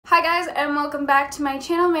Hi guys, and welcome back to my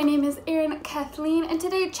channel. My name is Erin Kathleen, and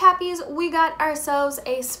today, chappies, we got ourselves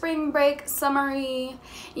a spring break summery,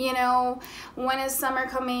 you know, when is summer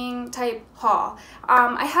coming type haul.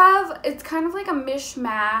 It's kind of like a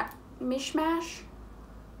mishmash,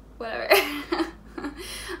 whatever.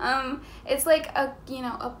 It's like a, you know,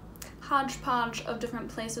 a hodgepodge of different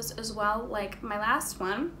places as well, like my last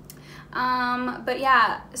one. But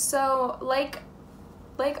yeah, so like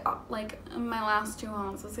my last two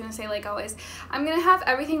hauls, I was gonna say like always, I'm gonna have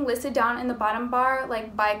everything listed down in the bottom bar,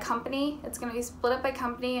 like by company. It's gonna be split up by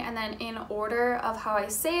company, and then in order of how I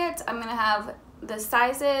say it, I'm gonna have the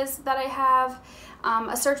sizes that I have,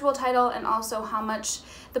 a searchable title, and also how much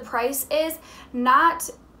the price is. It's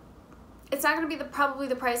not gonna be probably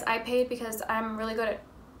the price I paid, because I'm really good at,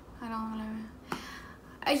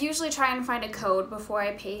 I usually try and find a code before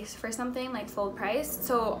I pay for something like full price.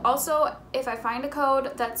 So also, if I find a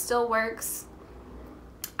code that still works,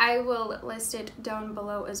 I will list it down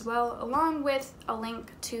below as well, along with a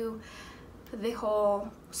link to the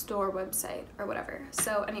whole store website or whatever.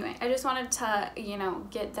 So anyway, I just wanted to, you know,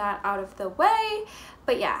 get that out of the way.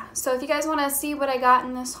 But yeah, so if you guys want to see what I got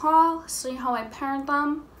in this haul, see how I paired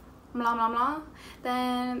them, blah blah blah,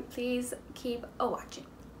 then please keep watching.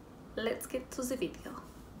 Let's get to the video.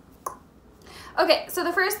 Okay, so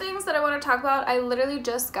the first things that I want to talk about, I literally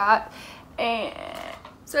just got them,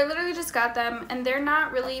 and they're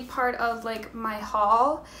not really part of like my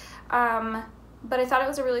haul, but I thought it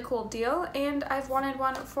was a really cool deal, and I've wanted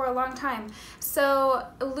one for a long time. So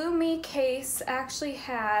Lumee case actually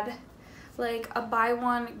had like a buy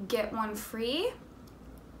one get one free,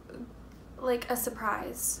 like a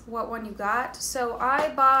surprise what one you got. So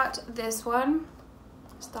I bought this one.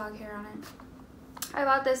 There's dog hair on it. I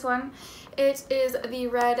bought this one. It is the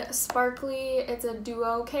red sparkly, it's a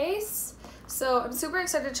duo case. So I'm super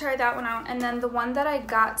excited to try that one out. And then the one that I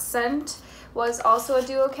got sent was also a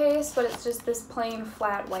duo case, but it's just this plain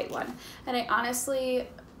flat white one. And I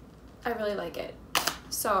really like it.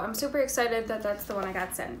 So I'm super excited that that's the one I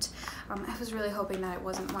got sent. I was really hoping that it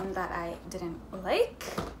wasn't one that I didn't like.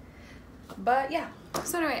 But yeah,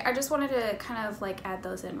 so anyway, I just wanted to kind of like add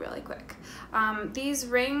those in really quick. These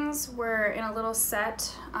rings were in a little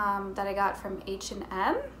set that I got from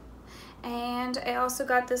H&M, and I also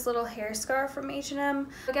got this little hair scarf from H&M.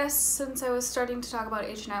 I guess since I was starting to talk about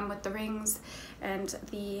H&M with the rings and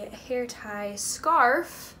the hair tie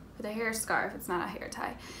scarf, the hair scarf, it's not a hair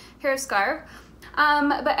tie, hair scarf.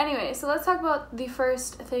 But anyway, so let's talk about the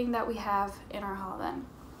first thing that we have in our haul then.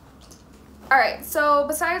 Alright, so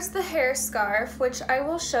besides the hair scarf, which I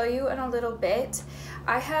will show you in a little bit,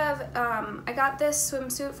 I got this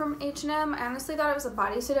swimsuit from H&M. I honestly thought it was a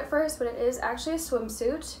bodysuit at first, but it is actually a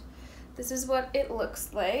swimsuit. This is what it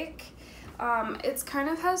looks like. It's kind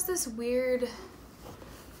of has this weird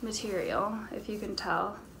material, if you can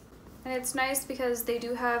tell. And it's nice because they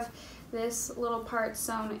do have this little part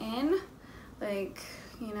sewn in, like,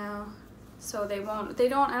 you know, so I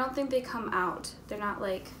don't think they come out. They're not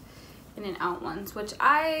like in and out ones, which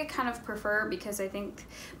I kind of prefer, because I think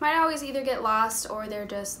mine always either get lost or they're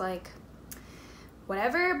just like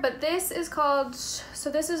whatever. But this is called, so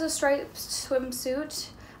this is a striped swimsuit.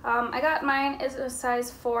 I got mine is a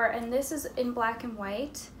size 4, and this is in black and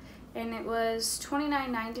white, and it was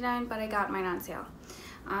 $29.99, but I got mine on sale,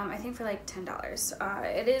 I think for like $10.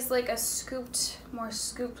 It is like a more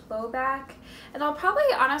scooped low back, and I'll probably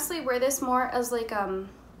honestly wear this more as like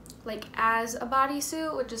as a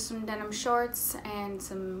bodysuit with just some denim shorts and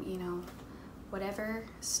some, you know, whatever,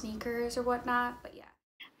 sneakers or whatnot, but yeah.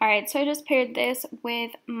 Alright, so I just paired this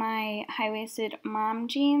with my high-waisted mom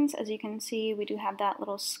jeans. As you can see, we do have that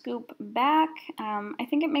little scoop back. I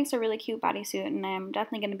think it makes a really cute bodysuit, and I'm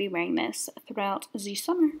definitely going to be wearing this throughout the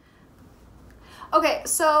summer. Okay,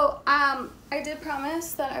 so I did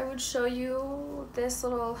promise that I would show you this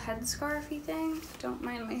little headscarfy thing. Don't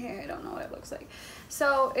mind my hair, I don't know what it looks like.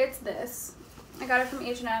 So it's this. I got it from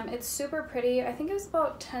H&M. It's super pretty. I think it was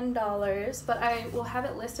about $10, but I will have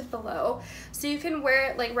it listed below. So you can wear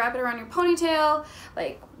it, like wrap it around your ponytail,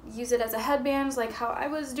 like use it as a headband, like how I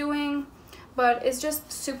was doing. But it's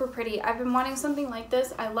just super pretty. I've been wanting something like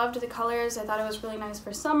this. I loved the colors. I thought it was really nice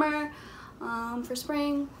for summer. For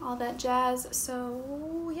spring, all that jazz.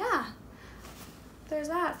 So yeah, there's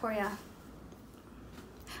that for ya.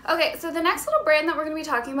 Okay, so the next little brand that we're going to be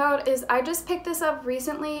talking about is, I just picked this up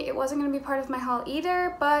recently. It wasn't going to be part of my haul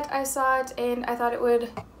either, but I saw it and I thought it would,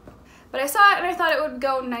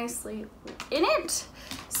 go nicely in it.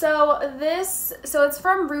 So it's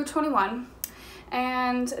from Rue 21,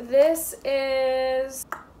 and this is,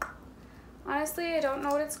 Honestly, I don't know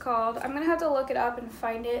what it's called. I'm gonna have to look it up and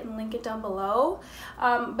find it and link it down below.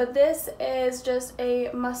 But this is just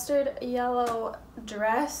a mustard yellow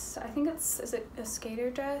dress. I think is it a skater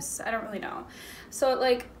dress? I don't really know. So it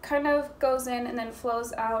like kind of goes in and then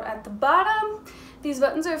flows out at the bottom. These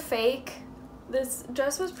buttons are fake. This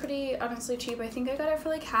dress was pretty honestly cheap. I think I got it for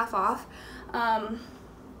like half off.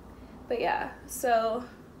 But yeah, so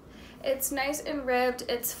it's nice and ribbed.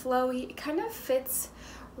 It's flowy. It kind of fits.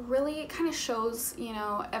 Really, it kind of shows, you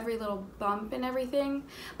know, every little bump and everything.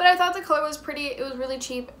 But I thought the color was pretty. It was really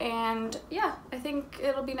cheap, and yeah, I think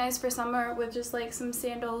it'll be nice for summer with just like some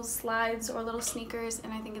sandals, slides, or little sneakers,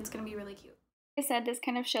 and I think it's gonna be really cute. Like I said, this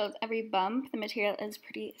kind of shows every bump. The material is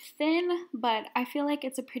pretty thin, but I feel like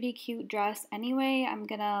it's a pretty cute dress anyway. I'm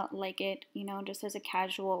gonna like it, you know, just as a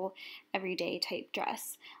casual, everyday type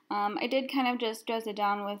dress. I did kind of just dress it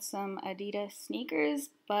down with some Adidas sneakers,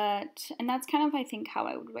 and that's kind of, I think, how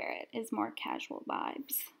I would wear it, is more casual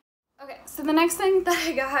vibes. Okay, so the next thing that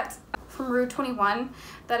I got from Rue 21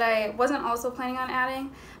 that I wasn't also planning on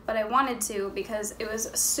adding, but I wanted to because it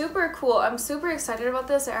was super cool. I'm super excited about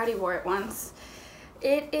this. I already wore it once.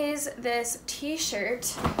 It is this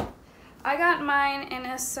t-shirt. I got mine in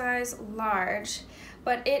a size large,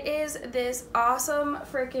 but it is this awesome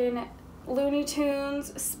freaking Looney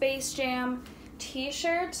Tunes Space Jam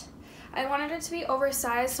t-shirt. I wanted it to be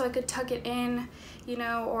oversized so I could tuck it in, you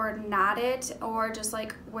know, or knot it, or just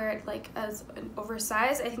like wear it like as an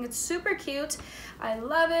oversized. I think it's super cute. I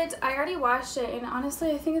love it. I already washed it, and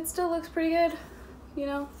honestly I think it still looks pretty good, you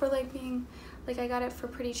know, for like being like, I got it for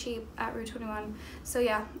pretty cheap at Rue 21. So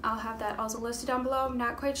yeah, I'll have that also listed down below. I'm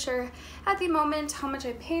not quite sure at the moment how much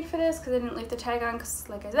I paid for this because I didn't leave the tag on, because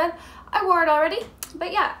like I said, I wore it already.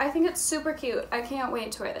 But yeah, I think it's super cute. I can't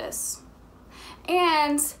wait to wear this.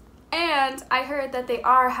 And I heard that they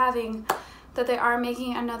are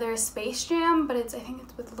making another Space Jam, but I think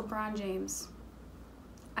it's with LeBron James.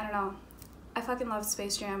 I don't know. I fucking loved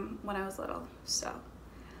Space Jam when I was little, so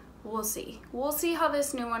we'll see. We'll see how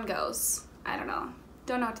this new one goes. I don't know.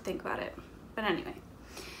 Don't know what to think about it. But anyway.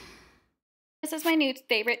 This is my new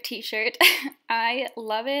favorite t-shirt. I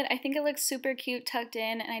love it. I think it looks super cute tucked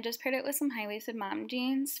in, and I just paired it with some high-waisted mom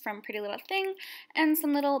jeans from Pretty Little Thing and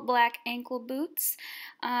some little black ankle boots.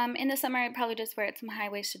 In the summer, I'd probably just wear it some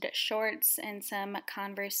high-waisted shorts and some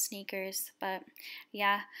Converse sneakers, but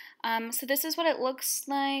yeah. So this is what it looks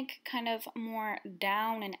like, kind of more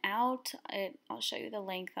down and out. I'll show you the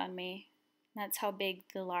length on me. That's how big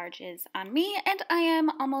the large is on me, and I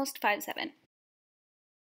am almost 5'7".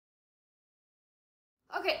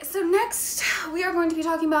 Okay, so next we are going to be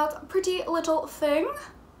talking about Pretty Little Thing,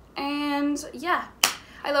 and yeah,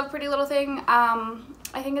 I love Pretty Little Thing.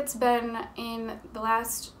 I think it's been in the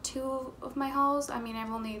last 2 of my hauls. I mean,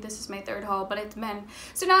 this is my 3rd haul, but it's been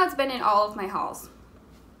in all of my hauls.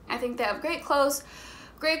 I think they have great clothes,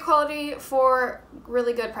 great quality for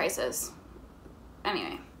really good prices.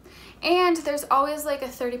 Anyway. And there's always like a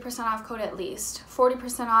 30% off code at least.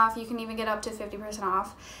 40% off, you can even get up to 50%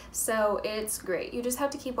 off. So it's great. You just have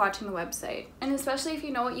to keep watching the website. And especially if you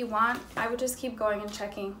know what you want, I would just keep going and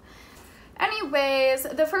checking. Anyways,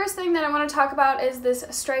 the first thing that I want to talk about is this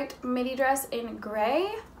striped midi dress in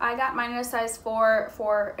gray. I got mine in a size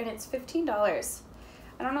 4 and it's $15.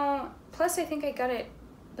 I don't know, plus I think I got it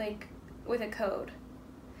like with a code.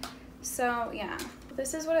 So yeah,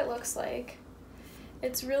 this is what it looks like.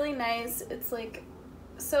 It's really nice. It's like,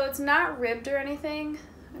 so it's not ribbed or anything.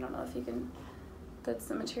 I don't know if you can, that's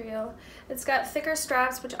the material. It's got thicker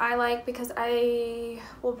straps, which I like because I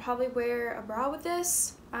will probably wear a bra with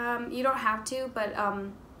this. You don't have to, but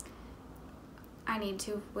I need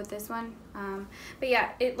to with this one. But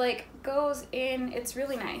yeah, it like goes in, it's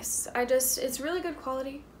really nice. It's really good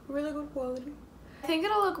quality, really good quality. I think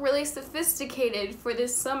it'll look really sophisticated for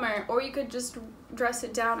this summer, or you could just dress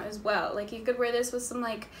it down as well. Like you could wear this with some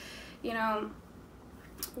like, you know,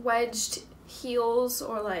 wedged heels,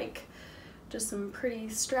 or like just some pretty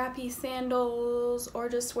strappy sandals, or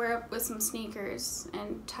just wear it with some sneakers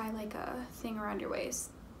and tie like a thing around your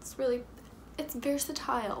waist. It's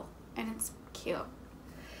versatile and it's cute.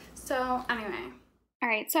 So anyway.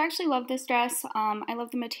 Alright, so I actually love this dress. I love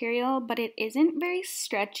the material, but it isn't very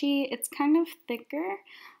stretchy. It's kind of thicker,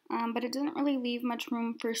 but it doesn't really leave much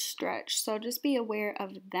room for stretch, so just be aware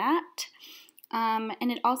of that.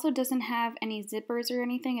 And it also doesn't have any zippers or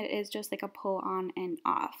anything. It is just like a pull on and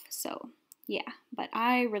off, so yeah. But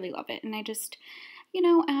I really love it, and I just, you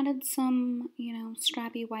know, added some, you know,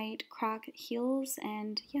 strappy white croc heels,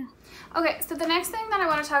 and yeah. Okay, so the next thing that I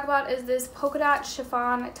want to talk about is this polka dot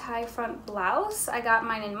chiffon tie front blouse. I got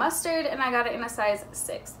mine in mustard, and I got it in a size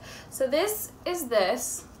 6. So this is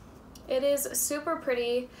this. It is super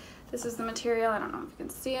pretty. This is the material. I don't know if you can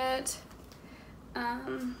see it.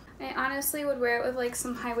 I honestly would wear it with like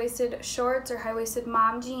some high-waisted shorts or high-waisted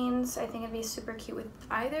mom jeans. I think it'd be super cute with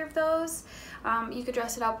either of those. You could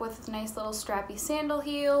dress it up with a nice little strappy sandal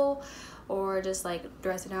heel, or just like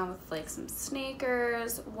dress it down with like some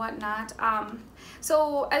sneakers, whatnot.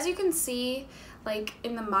 So as you can see, like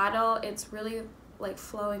in the model, it's really like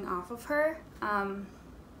flowing off of her.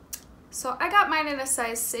 So I got mine in a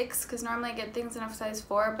size 6 because normally I get things in a size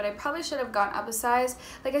 4, but I probably should have gone up a size.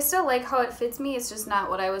 Like, I still like how it fits me, it's just not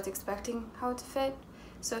what I was expecting how it to fit.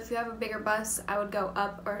 So if you have a bigger bust, I would go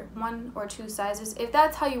up or 1 or 2 sizes if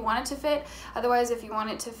that's how you want it to fit. Otherwise, if you want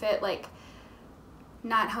it to fit like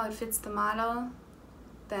not how it fits the model,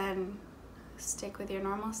 then stick with your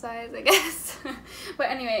normal size, I guess. But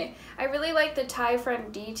anyway, I really like the tie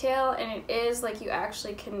front detail, and it is like you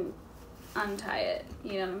actually can untie it,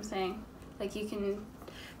 you know what I'm saying? Like, you can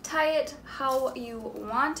tie it how you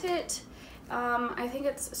want it. I think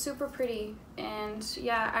it's super pretty, and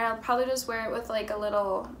yeah, I'll probably just wear it with like a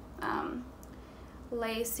little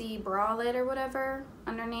lacy bralette or whatever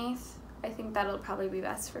underneath. I think that'll probably be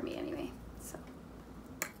best for me anyway, so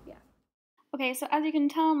yeah. Okay, so as you can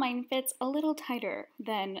tell, mine fits a little tighter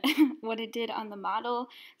than what it did on the model,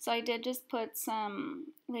 so I did just put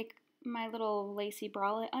some like my little lacy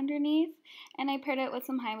bralette underneath, and I paired it with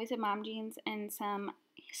some high-waisted mom jeans and some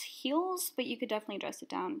heels, but you could definitely dress it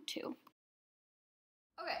down too.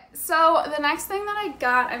 Okay, so the next thing that I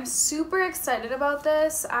got, I'm super excited about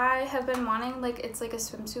this. I have been wanting, like, it's like a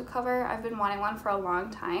swimsuit cover. I've been wanting one for a long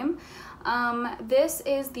time. This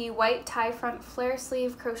is the white tie front flare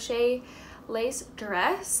sleeve crochet lace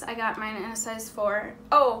dress. I got mine in a size 4.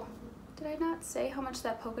 Oh, did I not say how much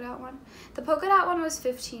that polka dot one? The polka dot one was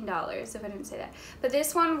 $15, if I didn't say that. But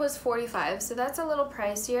this one was $45, so that's a little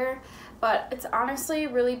pricier, but it's honestly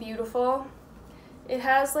really beautiful. It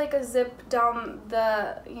has like a zip down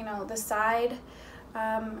the, you know, the side,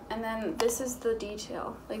 and then this is the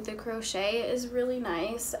detail. Like, the crochet is really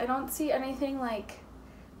nice. I don't see anything like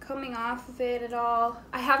coming off of it at all.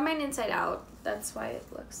 I have mine inside out, that's why it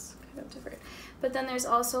looks kind of different. But then there's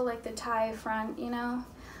also like the tie front, you know.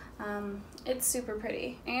 It's super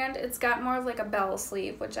pretty, and it's got more of like a bell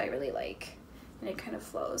sleeve, which I really like, and it kind of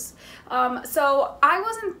flows. So I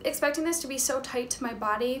wasn't expecting this to be so tight to my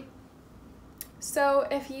body. So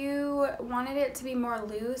if you wanted it to be more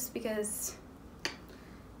loose, because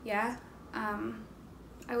yeah,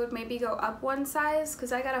 I would maybe go up 1 size,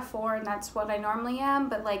 because I got a 4 and that's what I normally am,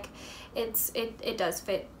 but like it does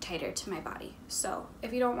fit tighter to my body. So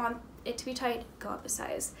if you don't want it to be tight, go up a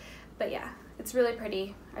size. But yeah, it's really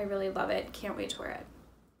pretty. I really love it. Can't wait to wear it.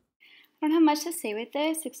 I don't have much to say with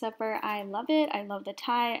this except for I love it. I love the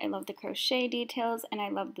tie, I love the crochet details, and I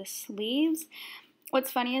love the sleeves. What's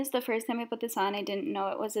funny is the first time I put this on, I didn't know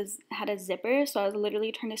it had a zipper, so I was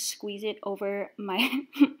literally trying to squeeze it over my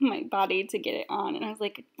my body to get it on, and I was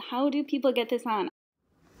like, how do people get this on?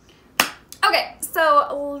 Okay,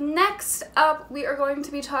 so next up we are going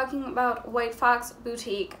to be talking about Whitefox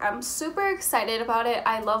Boutique. I'm super excited about it.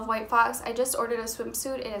 I love Whitefox. I just ordered a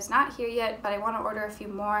swimsuit. It is not here yet, but I want to order a few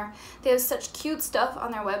more. They have such cute stuff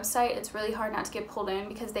on their website. It's really hard not to get pulled in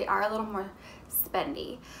because they are a little more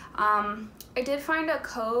spendy. I did find a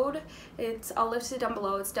code. I'll list it down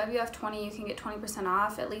below. It's WF20. You can get 20%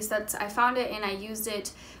 off. At least I found it and I used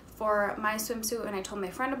it for my swimsuit, and I told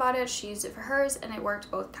my friend about it. She used it for hers, and it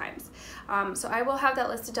worked both times. So I will have that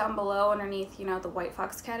listed down below underneath, you know, the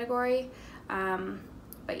Whitefox category.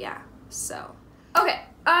 But yeah, so okay.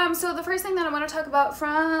 So the first thing that I want to talk about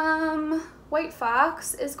from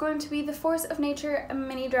Whitefox is going to be the Force of Nature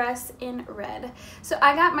mini dress in red. So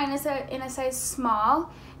I got mine in a size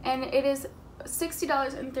small, and it is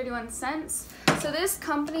 $60.31. So this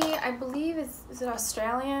company, I believe, is it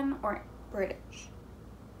Australian or British?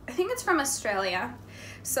 I think it's from Australia.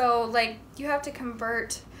 So like, you have to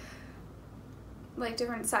convert like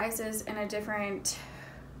different sizes in a different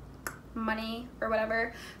money or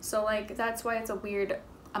whatever. So like, that's why it's a weird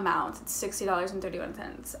amount. It's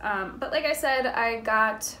 $60.31. But like I said, I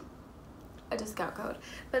got a discount code.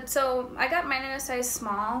 But so I got mine in a size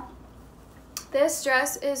small. This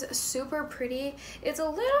dress is super pretty. It's a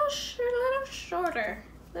little shorter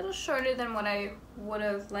than what I would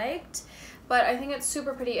have liked, but I think it's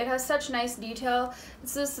super pretty. It has such nice detail.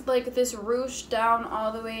 It's this like this ruched down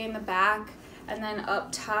all the way in the back, and then up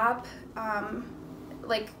top,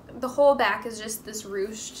 like the whole back is just this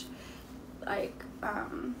ruched, like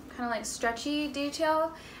kind of like stretchy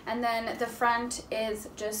detail, and then the front is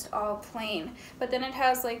just all plain. But then it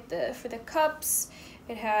has like for the cups,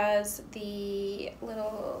 it has the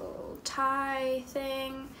little tie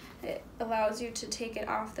thing, It allows you to take it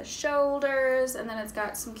off the shoulders, and then it's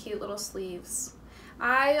got some cute little sleeves.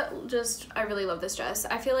 I really love this dress.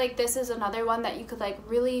 I feel like this is another one that you could like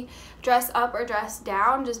really dress up or dress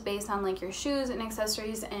down just based on like your shoes and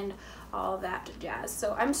accessories and all that jazz.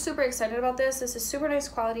 So I'm super excited about this. This is super nice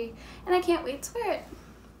quality and I can't wait to wear it.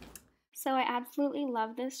 So I absolutely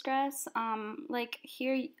love this dress. Like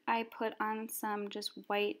here I put on some just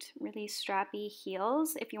white, really strappy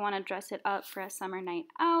heels if you want to dress it up for a summer night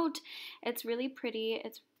out. It's really pretty.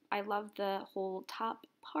 I love the whole top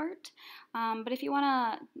part, but if you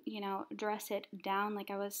want to, you know, dress it down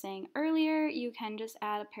like I was saying earlier, you can just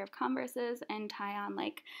add a pair of Converses and tie on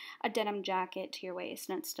like a denim jacket to your waist,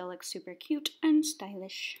 and it still looks super cute and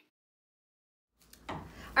stylish.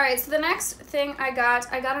 Alright, so the next thing I got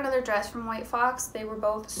another dress from Whitefox. They were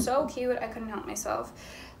both so cute, I couldn't help myself.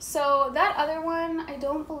 So that other one, I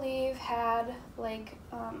don't believe had like,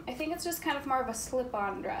 I think it's just kind of more of a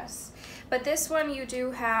slip-on dress. But this one you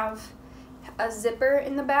do have a zipper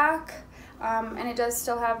in the back, and it does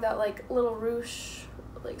still have that like little ruche,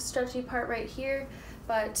 like stretchy part right here,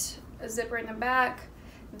 but a zipper in the back.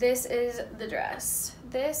 This is the dress.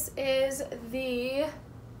 This is the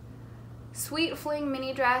Sweet Fling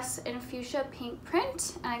mini dress in fuchsia pink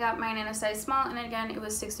print, and I got mine in a size small, and again it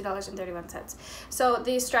was $60.31. So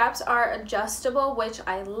these straps are adjustable, which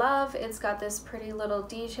I love. It's got this pretty little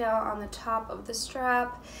detail on the top of the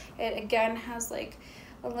strap. It again has like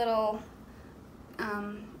a little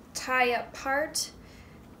tie up part.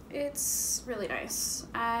 It's really nice.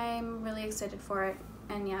 I'm really excited for it,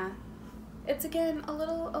 and yeah, it's again a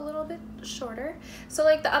little bit shorter. So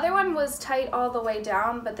like the other one was tight all the way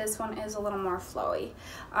down, but this one is a little more flowy.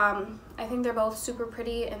 I think they're both super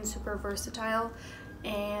pretty and super versatile,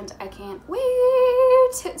 and I can't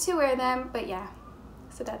wait to wear them. But yeah,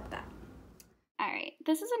 so that's that. Alright,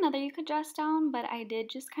 this is another you could dress down, but I did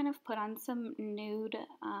just kind of put on some nude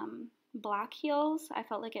black heels. I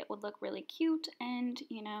felt like it would look really cute and,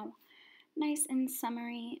 you know, nice and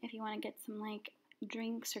summery if you want to get some like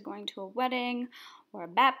drinks or going to a wedding or a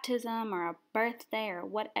baptism or a birthday or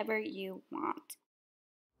whatever you want.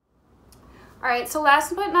 Alright, so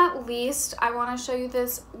last but not least, I want to show you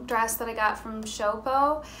this dress that I got from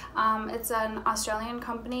Showpo. It's an Australian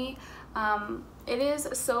company. It is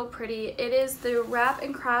so pretty. It is the wrap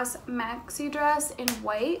and cross maxi dress in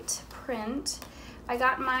white print. I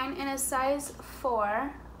got mine in a size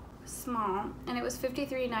 4, small, and it was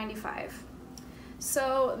 $53.95.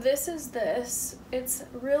 So this is this. It's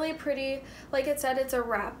really pretty. Like it said, it's a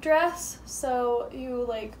wrap dress, so you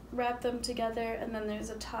like wrap them together and then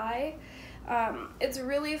there's a tie. It's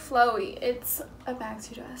really flowy. It's a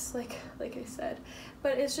maxi dress, like I said,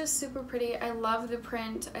 but it's just super pretty. I love the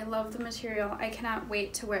print. I love the material. I cannot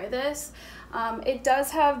wait to wear this. It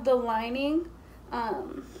does have the lining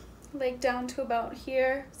like down to about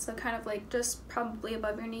here, so kind of like just probably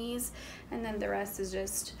above your knees, and then the rest is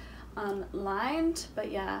just lined.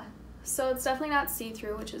 But yeah, so it's definitely not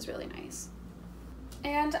see-through, which is really nice.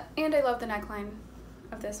 And I love the neckline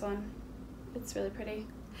of this one. It's really pretty.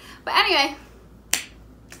 But anyway,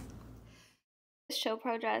 this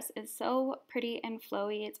Showpo dress is so pretty and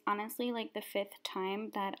flowy. It's honestly like the 5th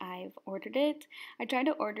time that I've ordered it. I tried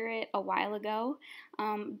to order it a while ago,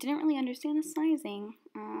 didn't really understand the sizing,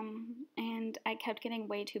 and I kept getting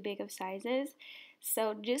way too big of sizes.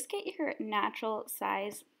 So just get your natural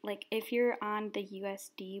size. Like if you're on the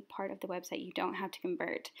USD part of the website, you don't have to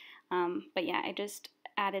convert. But yeah, I just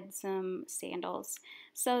added some sandals.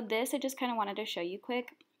 So this I just kind of wanted to show you quick.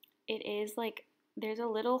 It is like there's a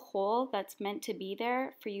little hole that's meant to be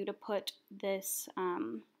there for you to put this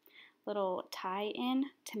little tie in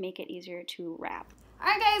to make it easier to wrap.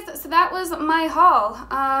 Alright guys, so that was my haul.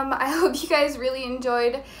 I hope you guys really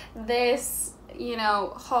enjoyed this, you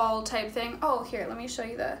know, haul type thing. Oh, here, let me show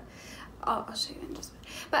you the, I'll show you in just a minute.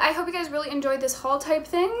 But I hope you guys really enjoyed this haul type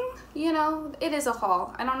thing. You know, it is a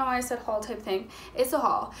haul. I don't know why I said haul type thing. It's a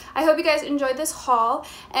haul. I hope you guys enjoyed this haul,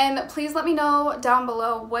 and please let me know down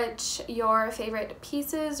below which your favorite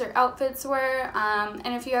pieces or outfits were,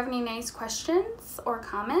 and if you have any nice questions or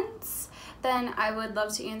comments, then I would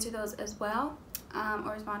love to answer those as well,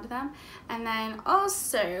 or respond to them. And then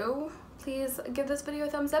also, please give this video a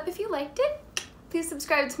thumbs up if you liked it. Please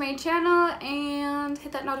subscribe to my channel and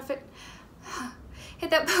hit that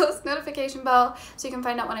post notification bell so you can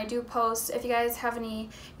find out when I do post. If you guys have any,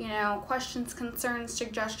 you know, questions, concerns,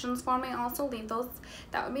 suggestions for me, also leave those.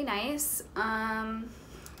 That would be nice.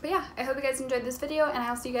 But yeah, I hope you guys enjoyed this video, and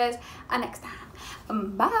I'll see you guys next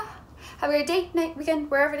time. Bye. Have a great day, night,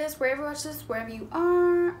 weekend, wherever it is, wherever you watch this, wherever you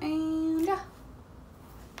are, and yeah.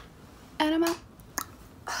 And I'm out.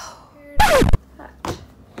 Oh.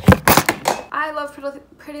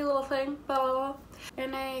 pretty little thing. Blah, blah, blah.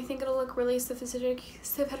 And I think it'll look really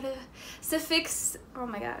oh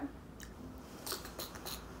my god.